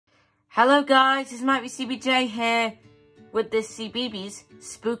Hello guys, it's Might Be CBJ here with this Cbeebies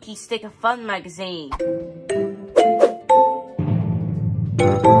Spooky Sticker Fun magazine.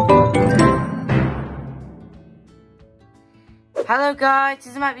 Hello guys,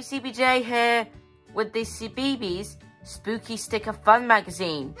 it's Might Be CBJ here with this Cbeebies Spooky Sticker Fun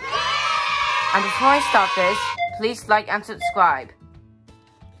magazine. And before I start this, please like and subscribe.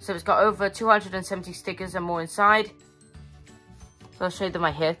 So it's got over 270 stickers and more inside. So I'll show you them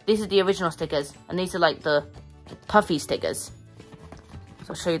right here. These are the original stickers, and these are like the puffy stickers. So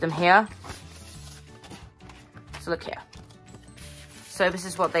I'll show you them here. So look here. So this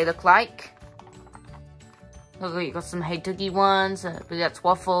is what they look like. Look, you got some Hey Doogie ones. That's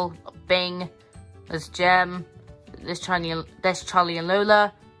Waffle, Bing, there's Gem, there's Charlie and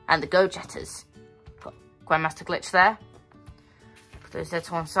Lola, and the Go Jetters. Got Grandmaster Glitch there. Put those there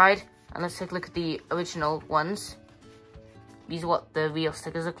to one side, and let's take a look at the original ones. These are what the real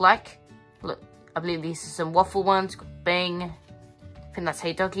stickers look like. Look, I believe these are some Waffle ones. Got Bing. I think that's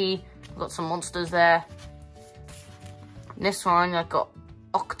Hey Doggy. I've got some monsters there. In this one, I've got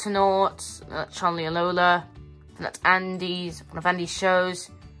Octonauts. That's Charlie and Lola. I think that's Andy's, one of Andy's shows.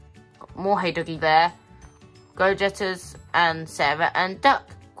 Got more Hey Doggy there. Go Jetters and Sarah and Duck.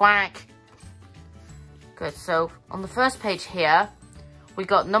 Quack. Good, so on the first page here, we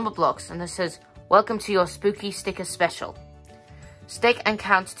got number blocks, and this says, "Welcome to your spooky sticker special. Stick and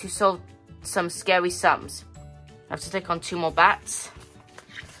count to solve some scary sums." I have to stick on 2 more bats.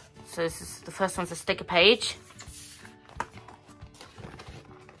 So this is the first one's a sticker page.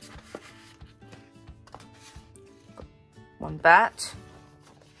 One bat,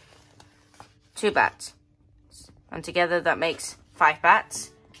 2 bats, and together that makes 5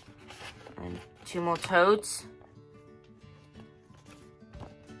 bats, and 2 more toads.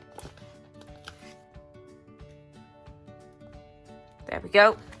 There we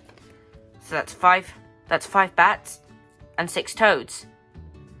go. So that's 5 bats and 6 toads.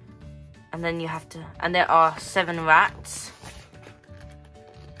 And then you have to, and there are 7 rats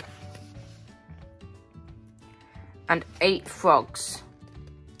and 8 frogs.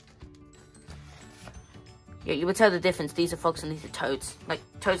 Yeah, you would tell the difference. These are frogs and these are toads. Like,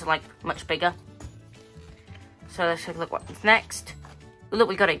 toads are like much bigger. So let's take a look what's next. Oh, look,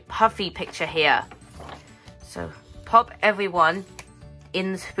 we got a puffy picture here. So pop everyone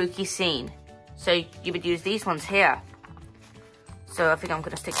in the spooky scene. So you would use these ones here. So I think I'm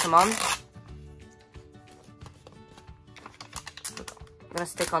going to stick some on. I'm going to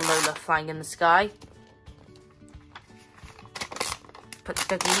stick on Lola flying in the sky. Put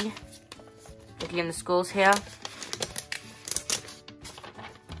Dougie in the schools here.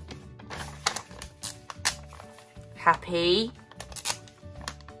 Happy,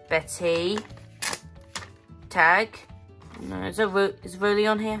 Betty, Tag. No, is Rolly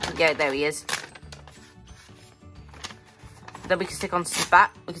on here? Yeah, there he is. Then we can stick on some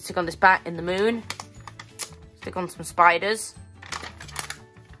bat. We can stick on this bat in the moon. Stick on some spiders.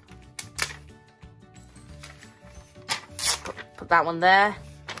 Put that one there.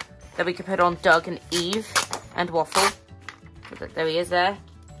 Then we can put on Doug and Eve and Waffle. There he is there.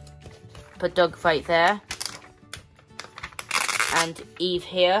 Put Doug right there. And Eve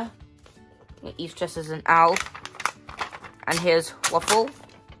here. Eve's dressed as an owl. And here's Waffle.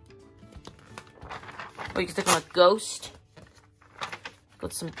 Or you can stick on a ghost.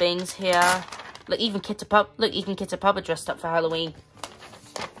 Got some things here. Look, even Kit Pup are dressed up for Halloween.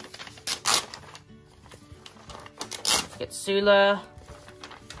 Get Sula.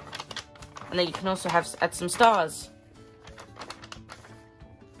 And then you can also add some stars.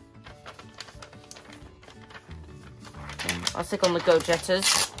 I'll stick on the Go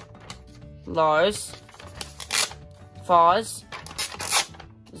Jetters. Lars. Foz,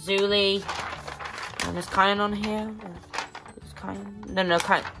 Zuli, and there's Kyan on here. Is Kyan? No,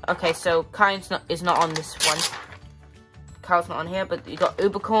 Kyan. Okay, so Kyan's is not on this one. Kyle's not on here, but you got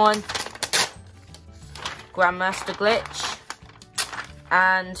Ubercorn, Grandmaster Glitch,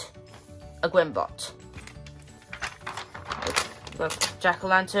 and a Gwimbot. You got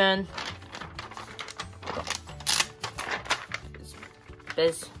Jack-o'-lantern.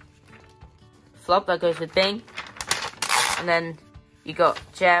 There's Flop that goes with Bing. And then you got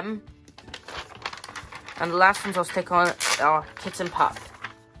Gem. And the last ones I'll stick on are Kit and Pup.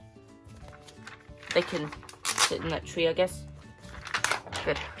 They can sit in that tree, I guess.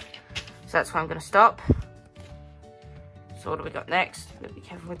 Good. So that's where I'm going to stop. So what do we got next? Be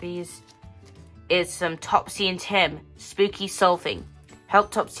careful with these. Is some Topsy and Tim spooky solving. Help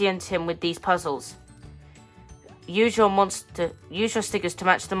Topsy and Tim with these puzzles. Use your stickers to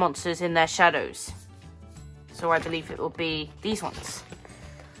match the monsters in their shadows. So I believe it will be these ones.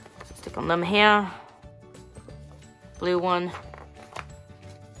 Stick on them here. Blue one.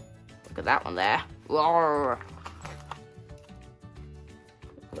 Look at that one there. Roar.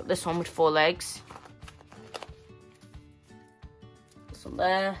 Got this one with 4 legs. This one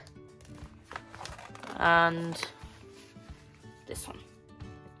there. And this one.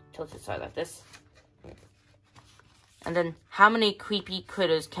 Tilted side like this. And then, how many creepy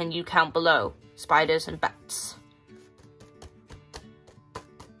critters can you count below? Spiders and bats.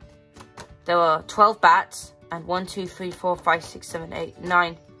 There are 12 bats and 1, 2, 3, 4, 5, 6, 7, 8,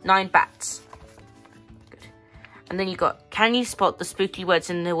 9 bats. Good. And then you got, can you spot the spooky words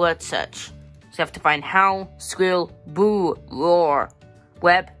in the word search? So you have to find howl, squeal, boo, roar,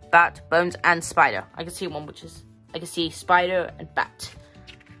 web, bat, bones, and spider. I can see one which is, I can see spider and bat.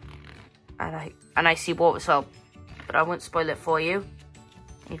 And I see wolf as well, but I won't spoil it for you.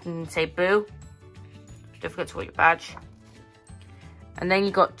 You can say boo. Don't forget to wear your badge. And then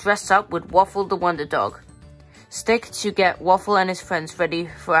you got dress up with Waffle the Wonder Dog. Stick to get Waffle and his friends ready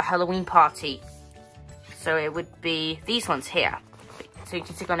for a Halloween party. So it would be these ones here. So you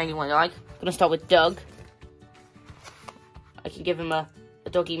can stick on anyone you like. I'm gonna start with Doug. I can give him a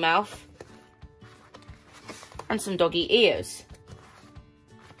doggy mouth. And some doggy ears.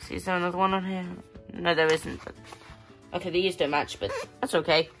 See, is there another one on here? No, there isn't. But... okay, the ears don't match, but that's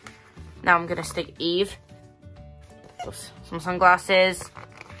okay. Now I'm gonna stick Eve. Oops, some sunglasses.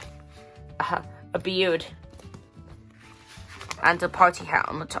 A beard. And a party hat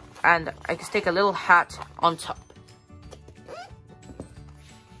on the top. And I can stick a little hat on top.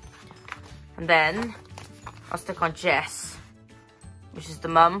 And then I'll stick on Jess, which is the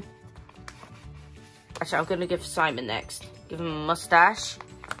mum. Actually, I'm gonna give Simon next. Give him a mustache.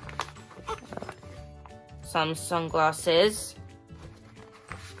 Some sunglasses.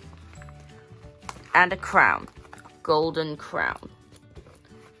 And a crown. Golden crown.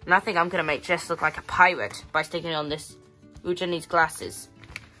 And I think I'm gonna make Jess look like a pirate by sticking on this. Ooh, Jen needs glasses.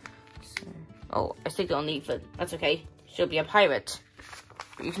 So, oh, I stick it on Eve, but that's okay. She'll be a pirate.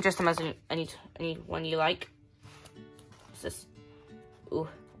 But you can dress them as any one you like. What's this? Ooh.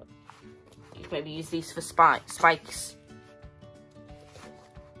 You can maybe use these for spikes.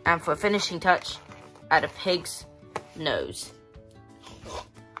 And for a finishing touch, add a pig's nose.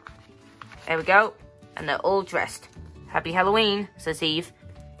 There we go. And they're all dressed. Happy Halloween, says Eve.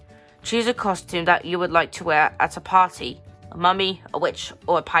 Choose a costume that you would like to wear at a party. A mummy, a witch,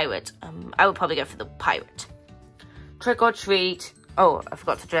 or a pirate. I would probably go for the pirate. Trick or treat. Oh, I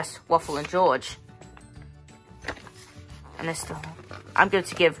forgot to dress Waffle and George. And this, I'm going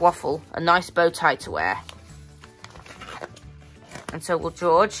to give Waffle a nice bow tie to wear. And so will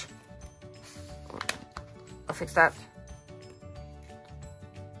George. I'll fix that.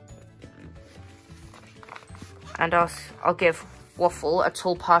 And I'll give Waffle a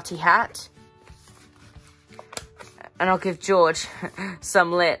tall party hat. And I'll give George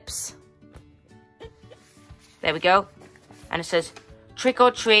some lips. There we go. And it says, trick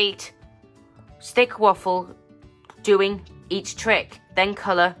or treat. Stick Waffle doing each trick. Then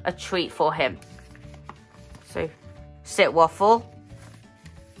colour a treat for him. So, sit Waffle.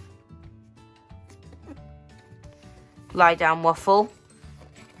 Lie down Waffle.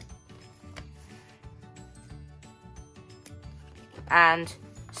 And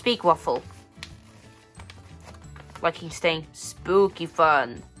speak Waffle. Like he's saying spooky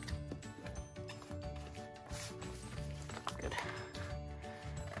fun. Good.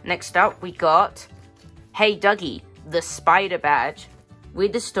 Next up we got Hey Dougie, the spider badge.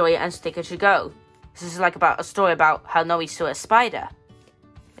 Read the story and stick it to go. This is like about a story about how Noe saw a spider.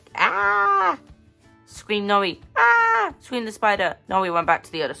 Ah! Scream Noe. Ah! Scream the spider. Noe went back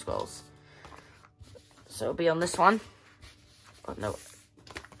to the other scrolls. So it'll be on this one. Oh no.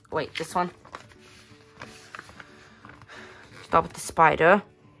 Wait, this one. Start with the spider.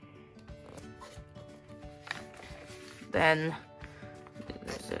 Then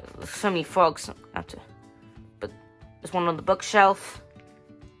there's so many frogs. But there's one on the bookshelf.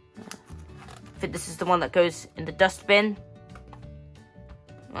 I think this is the one that goes in the dustbin.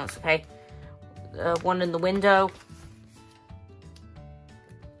 That's okay. One in the window.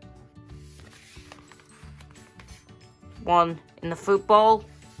 One in the fruit bowl.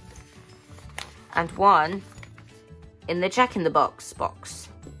 And one in the Jack-in-the-Box box.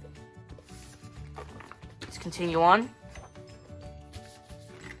 Let's continue on.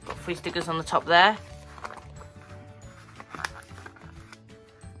 Got 3 stickers on the top there.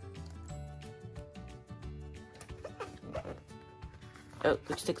 Oh,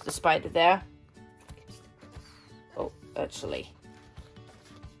 we stick the spider there. Oh, actually.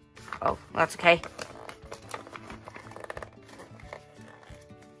 Oh, that's okay.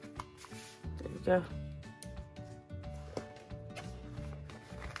 we go.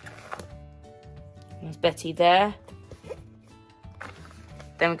 There's Betty there.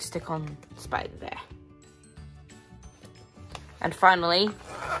 Then we can stick on Spider there. And finally,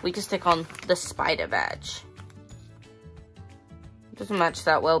 we can stick on the Spider badge. Doesn't match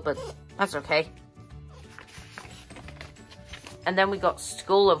that well, but that's okay. And then we got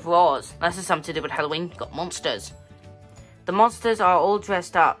School of Roars. This is something to do with Halloween. Got monsters. The monsters are all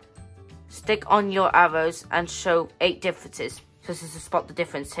dressed up. Stick on your arrows and show 8 differences. So this is to spot the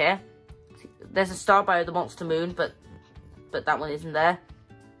difference here. There's a star by the monster moon, but that one isn't there.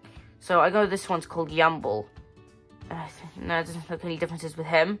 So I go, this one's called Yumble. No, it doesn't look any differences with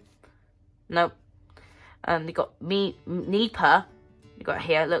him. Nope. And you got Neepa. You got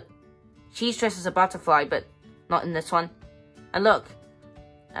here, look. She's dressed as a butterfly, but not in this one. And look,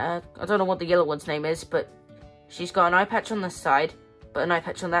 I don't know what the yellow one's name is, but she's got an eye patch on this side, but an eye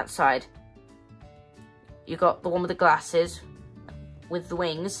patch on that side. You got the one with the glasses, with the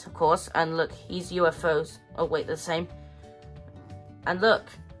wings, of course, and look, he's UFOs. Oh wait, they're the same. And look,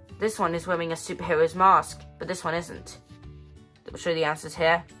 this one is wearing a superhero's mask, but this one isn't. I'll show you the answers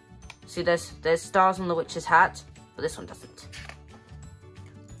here. See, there's stars on the witch's hat, but this one doesn't.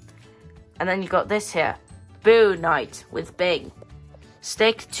 And then you got this here. Boo Night with Bing.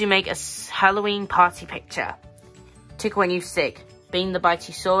 Stick to make a Halloween party picture. Tick when you stick. Bing the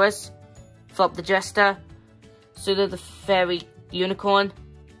Biteysaurus, Flop the Jester, Sula the Fairy Unicorn,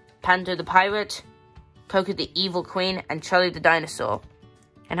 Panda the Pirate, Coco the Evil Queen, and Charlie the Dinosaur.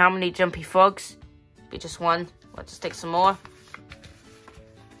 And how many jumpy frogs? Be just one. Let's stick some more.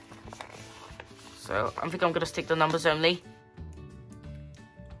 So I think I'm gonna stick the numbers only.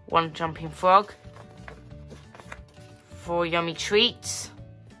 1 jumping frog. 4 yummy treats.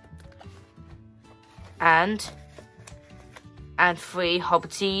 And 3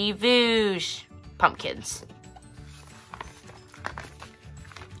 Hobbity Voosh pumpkins.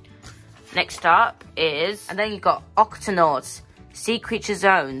 Next up is, and then you got Octonauts, Sea Creature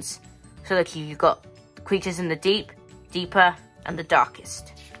Zones. So look, you got the creatures in the deep, deeper, and the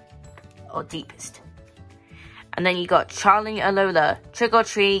darkest, or deepest. And then you got Charlie and Lola, Trick or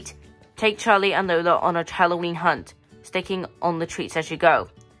Treat, take Charlie and Lola on a Halloween hunt, sticking on the treats as you go.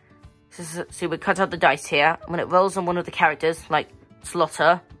 So we cut out the dice here. When it rolls on one of the characters, like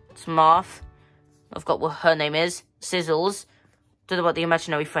Slaughter, Smarth, I've got what her name is, Sizzles, don't know what the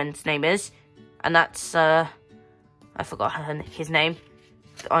imaginary friend's name is, and that's, I forgot his name,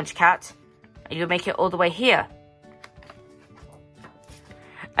 the orange cat, and you make it all the way here.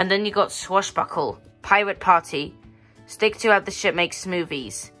 And then you got Swashbuckle, Pirate Party, stick to how the ship makes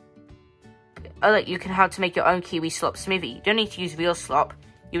smoothies. Oh look, you can how to make your own kiwi slop smoothie. You don't need to use real slop.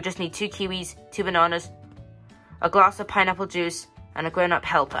 You'll just need 2 kiwis, 2 bananas, a glass of pineapple juice, and a grown-up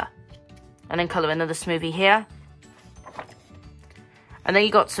helper. And then colour another smoothie here. And then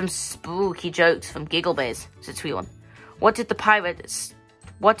you got some spooky jokes from Gigglebears. So it's one. What did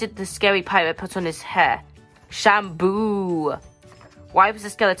the scary pirate put on his hair? Shampoo. Why was the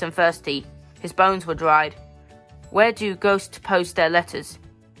skeleton thirsty? His bones were dried. Where do ghosts post their letters?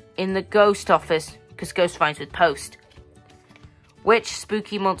 In the ghost office, because ghost rhymes with post. Which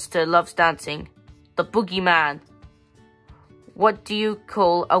spooky monster loves dancing? The boogeyman. What do you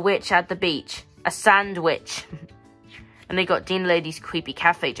call a witch at the beach? A sandwich. And they got Dean Lady's creepy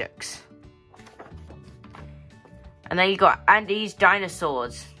cafe jokes. And then you got Andy's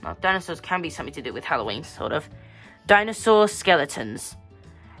dinosaurs. Now, dinosaurs can be something to do with Halloween, sort of. Dinosaur skeletons.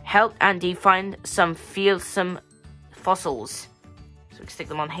 Help Andy find some fearsome fossils. So we can stick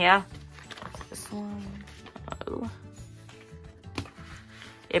them on here. This one. Oh.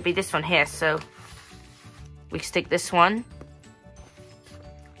 It'd be this one here, so we can stick this one.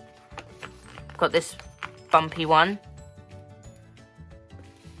 Got this bumpy one.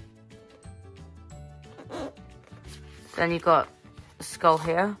 Then you've got the skull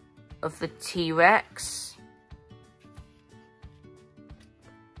here of the T-Rex.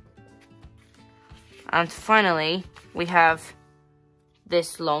 And finally, we have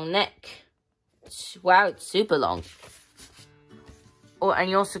this long neck. Wow, it's super long. Oh, and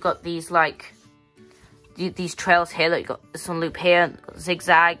you also got these, like, these trails here. Like, you got this one loop here,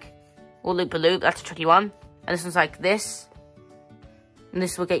 zigzag, or loop-a-loop. That's a tricky one. And this one's like this. And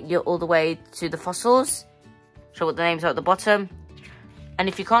this will get you all the way to the fossils. Show what the names are at the bottom. And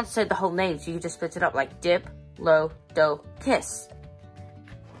if you can't say the whole names, you can just split it up like dip, low, do, kiss.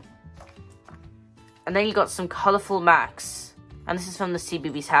 And then you got some colourful masks. And this is from the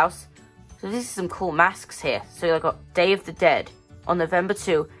Cbeebies house. So this is some cool masks here. So I got Day of the Dead on November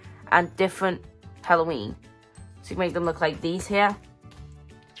 2 and different Halloween. So you can make them look like these here.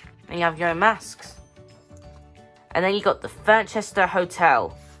 And you have your own masks. And then you got the Manchester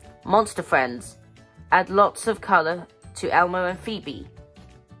Hotel. Monster Friends. Add lots of colour to Elmo and Phoebe.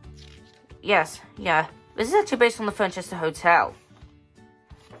 Yes, yeah. This is actually based on the Manchester Hotel.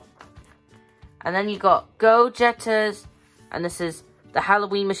 And then you got Go Jetters. And this is the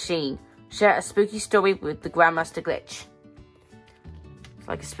Halloween Machine. Share a spooky story with the Grandmaster Glitch. It's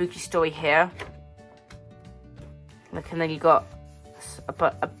like a spooky story here. Look, and then you got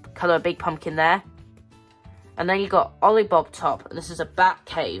a colour of big pumpkin there. And then you got Ollie Bob Top. And this is a bat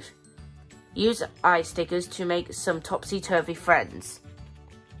cave. Use eye stickers to make some topsy-turvy friends.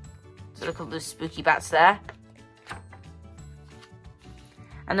 So look at those spooky bats there.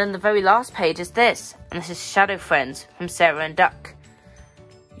 And then the very last page is this. And this is Shadow Friends from Sarah and Duck.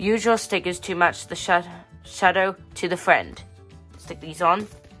 Use your stickers to match the shadow to the friend. Stick these on.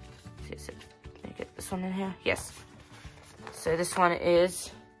 Can you get this one in here? Yes. So this one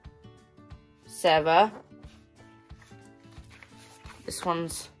is Sarah. This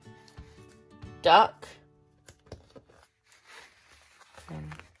one's Duck.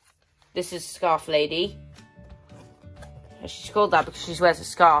 And this is Scarf Lady. She's called that because she wears a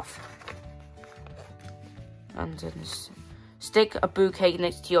scarf. And then stick a bouquet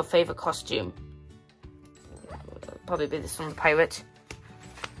next to your favourite costume. Probably be this one, the pirate.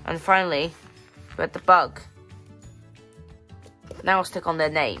 And finally, we had the bug. Now I'll stick on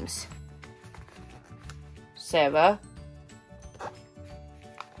their names. Sarah.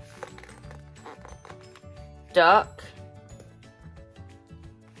 Duck.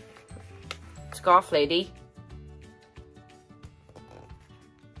 Scarf Lady.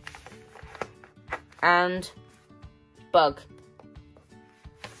 And Bug.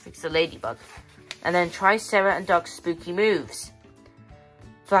 It's the ladybug. And then try Sarah and Duck's spooky moves.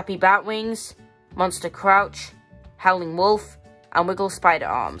 Flappy bat wings, monster crouch, howling wolf, and wiggle spider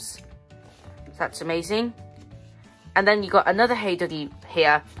arms. That's amazing. And then you got another Hey Dougie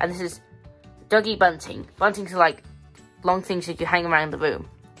here, and this is Dougie Bunting. Buntings are like long things that you hang around the room.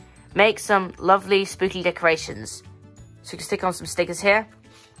 Make some lovely spooky decorations. So you can stick on some stickers here.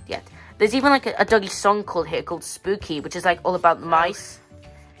 Yeah. There's even like a Dougie song called here called Spooky, which is like all about the mice.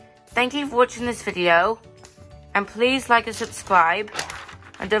 Thank you for watching this video. And please like and subscribe.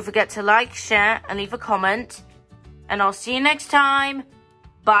 And don't forget to like, share, and leave a comment. And I'll see you next time.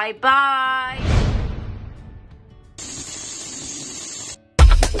 Bye-bye.